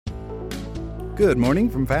Good morning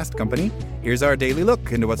from Fast Company. Here's our daily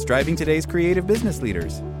look into what's driving today's creative business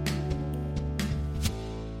leaders.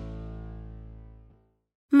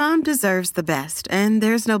 Mom deserves the best, and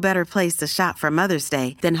there's no better place to shop for Mother's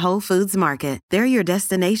Day than Whole Foods Market. They're your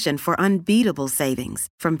destination for unbeatable savings,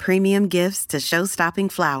 from premium gifts to show-stopping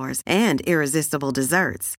flowers and irresistible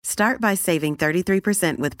desserts. Start by saving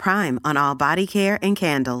 33% with Prime on all body care and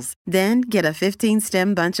candles. Then get a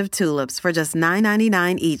 15-stem bunch of tulips for just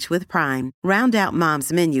 $9.99 each with Prime. Round out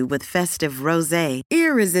Mom's menu with festive rosé,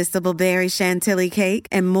 irresistible berry chantilly cake,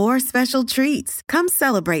 and more special treats. Come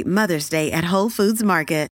celebrate Mother's Day at Whole Foods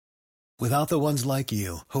Market. Without the ones like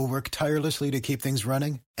you, who work tirelessly to keep things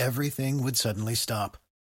running, everything would suddenly stop.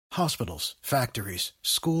 Hospitals, factories,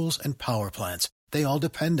 schools, and power plants, they all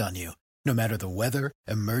depend on you. No matter the weather,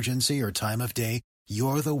 emergency, or time of day,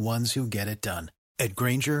 you're the ones who get it done. At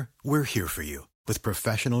Grainger, we're here for you with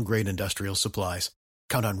professional-grade industrial supplies.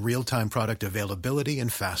 Count on real-time product availability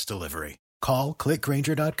and fast delivery. Call, click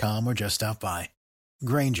Grainger.com, or just stop by.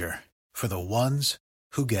 Grainger, for the ones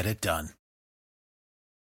who get it done.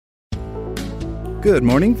 Good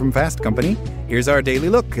morning from Fast Company. Here's our daily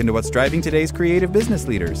look into what's driving today's creative business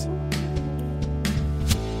leaders.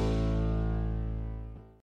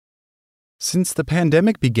 Since the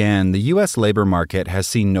pandemic began, the U.S. labor market has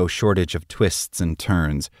seen no shortage of twists and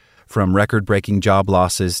turns, from record-breaking job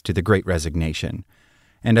losses to the Great Resignation.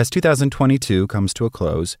 And as 2022 comes to a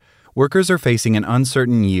close, workers are facing an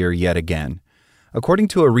uncertain year yet again. According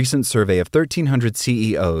to a recent survey of 1,300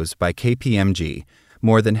 CEOs by KPMG,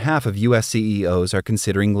 more than half of U.S. CEOs are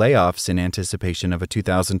considering layoffs in anticipation of a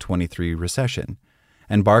 2023 recession.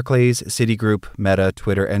 And Barclays, Citigroup, Meta,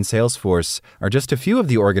 Twitter, and Salesforce are just a few of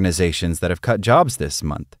the organizations that have cut jobs this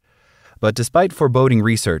month. But despite foreboding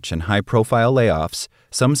research and high-profile layoffs,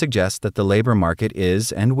 some suggest that the labor market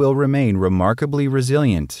is and will remain remarkably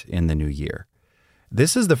resilient in the new year.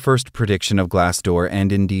 This is the first prediction of Glassdoor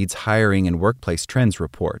and Indeed's Hiring and Workplace Trends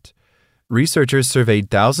report. Researchers surveyed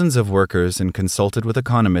thousands of workers and consulted with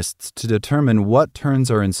economists to determine what turns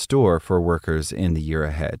are in store for workers in the year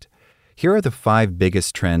ahead. Here are the 5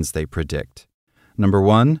 biggest trends they predict. Number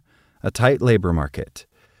 1, a tight labor market.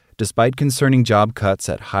 Despite concerning job cuts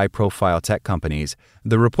at high-profile tech companies,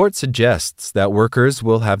 the report suggests that workers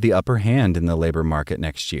will have the upper hand in the labor market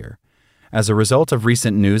next year. As a result of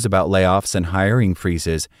recent news about layoffs and hiring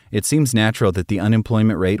freezes, it seems natural that the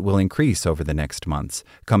unemployment rate will increase over the next months,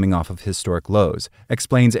 coming off of historic lows,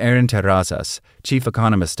 explains Aaron Terrazas, chief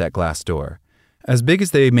economist at Glassdoor. As big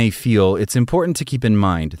as they may feel, it's important to keep in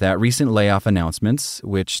mind that recent layoff announcements,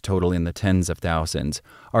 which total in the tens of thousands,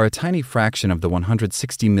 are a tiny fraction of the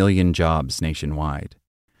 160 million jobs nationwide.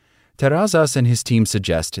 Terrazas and his team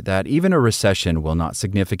suggest that even a recession will not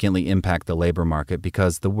significantly impact the labor market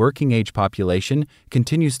because the working-age population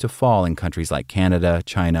continues to fall in countries like Canada,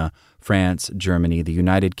 China, France, Germany, the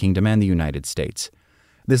United Kingdom, and the United States.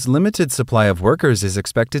 This limited supply of workers is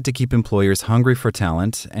expected to keep employers hungry for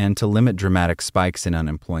talent and to limit dramatic spikes in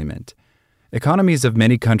unemployment. Economies of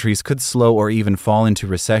many countries could slow or even fall into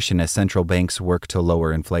recession as central banks work to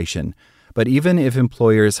lower inflation. But even if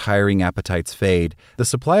employers' hiring appetites fade, the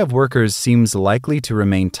supply of workers seems likely to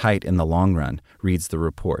remain tight in the long run, reads the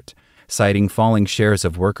report, citing falling shares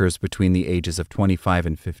of workers between the ages of 25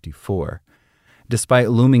 and 54. Despite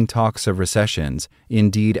looming talks of recessions,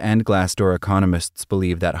 Indeed and Glassdoor economists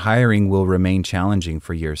believe that hiring will remain challenging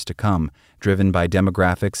for years to come, driven by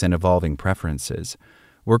demographics and evolving preferences.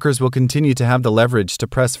 Workers will continue to have the leverage to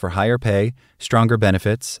press for higher pay, stronger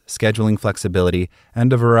benefits, scheduling flexibility,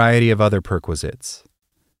 and a variety of other perquisites.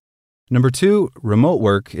 Number 2, remote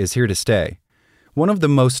work is here to stay. One of the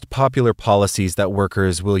most popular policies that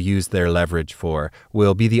workers will use their leverage for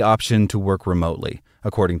will be the option to work remotely,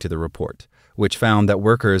 according to the report, which found that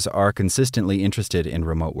workers are consistently interested in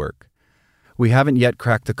remote work. We haven't yet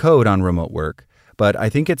cracked the code on remote work, but I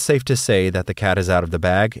think it's safe to say that the cat is out of the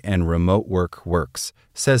bag and remote work works,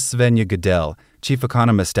 says Svenja Goodell, chief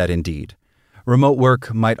economist at Indeed. Remote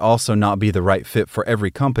work might also not be the right fit for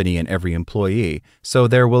every company and every employee, so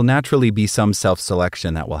there will naturally be some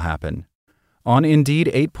self-selection that will happen. On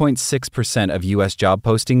Indeed, 8.6% of U.S. job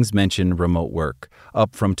postings mention remote work,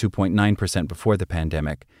 up from 2.9% before the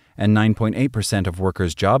pandemic, and 9.8% of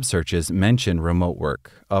workers' job searches mention remote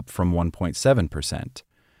work, up from 1.7%.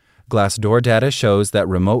 Glassdoor data shows that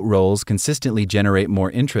remote roles consistently generate more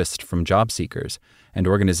interest from job seekers, and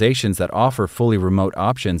organizations that offer fully remote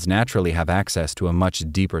options naturally have access to a much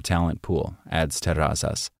deeper talent pool, adds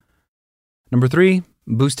Terrazas. Number 3,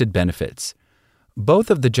 boosted benefits. Both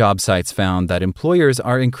of the job sites found that employers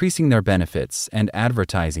are increasing their benefits and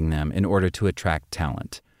advertising them in order to attract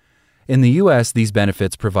talent. In the U.S., these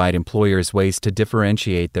benefits provide employers ways to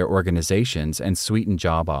differentiate their organizations and sweeten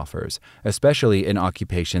job offers, especially in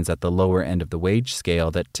occupations at the lower end of the wage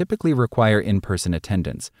scale that typically require in-person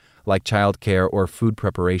attendance, like childcare or food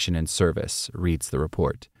preparation and service, reads the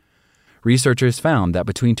report. Researchers found that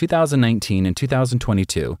between 2019 and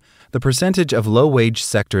 2022, the percentage of low-wage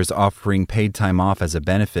sectors offering paid time off as a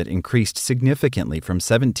benefit increased significantly from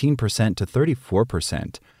 17% to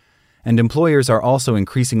 34%. And employers are also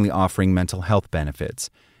increasingly offering mental health benefits.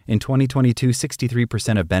 In 2022,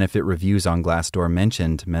 63% of benefit reviews on Glassdoor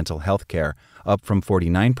mentioned mental health care, up from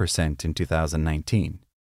 49% in 2019.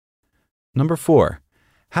 Number 4.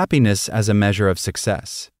 Happiness as a measure of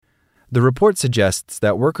success. The report suggests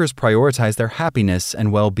that workers prioritize their happiness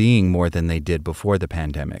and well-being more than they did before the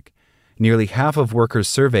pandemic. Nearly half of workers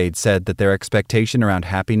surveyed said that their expectation around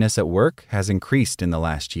happiness at work has increased in the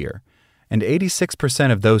last year. And 86%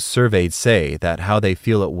 of those surveyed say that how they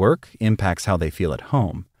feel at work impacts how they feel at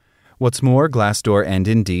home. What's more, Glassdoor and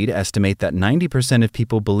Indeed estimate that 90% of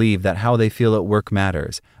people believe that how they feel at work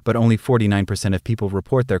matters, but only 49% of people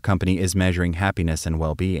report their company is measuring happiness and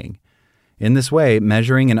well-being. In this way,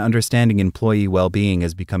 measuring and understanding employee well-being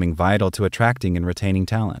is becoming vital to attracting and retaining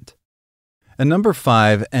talent. And number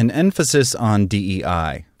 5, an emphasis on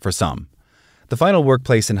DEI for some. The final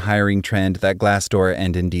workplace and hiring trend that Glassdoor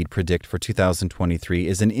and Indeed predict for 2023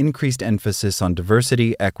 is an increased emphasis on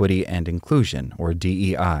diversity, equity, and inclusion, or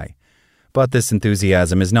DEI. But this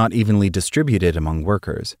enthusiasm is not evenly distributed among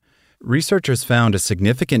workers. Researchers found a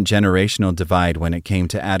significant generational divide when it came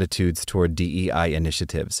to attitudes toward DEI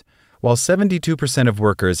initiatives. While 72% of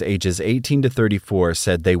workers ages 18 to 34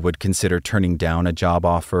 said they would consider turning down a job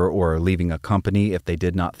offer or leaving a company if they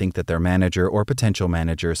did not think that their manager or potential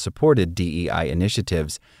manager supported DEI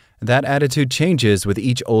initiatives, that attitude changes with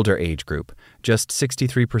each older age group. Just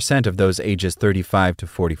 63% of those ages 35 to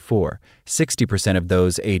 44, 60% of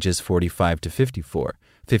those ages 45 to 54,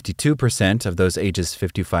 52% of those ages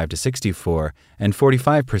 55 to 64, and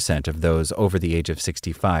 45% of those over the age of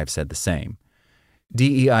 65 said the same.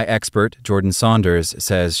 DEI expert Jordan Saunders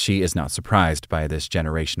says she is not surprised by this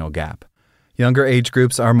generational gap. Younger age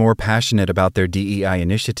groups are more passionate about their DEI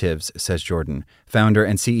initiatives, says Jordan, founder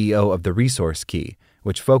and CEO of The Resource Key,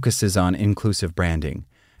 which focuses on inclusive branding.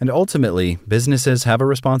 And ultimately, businesses have a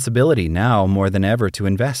responsibility now more than ever to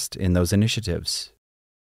invest in those initiatives.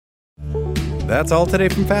 That's all today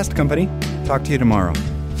from Fast Company. Talk to you tomorrow.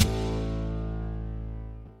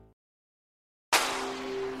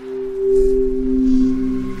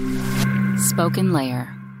 Spoken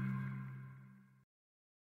Layer.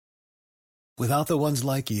 Without the ones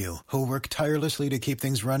like you, who work tirelessly to keep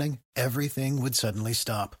things running, everything would suddenly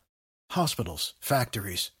stop. Hospitals,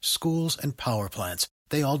 factories, schools, and power plants,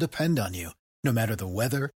 they all depend on you. No matter the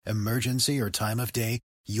weather, emergency, or time of day,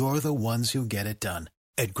 you're the ones who get it done.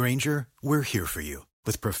 At Grainger, we're here for you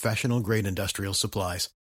with professional-grade industrial supplies.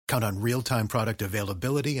 Count on real-time product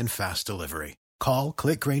availability and fast delivery. Call,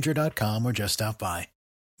 click Grainger.com, or just stop by.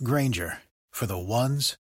 Grainger, for the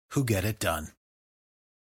ones who get it done.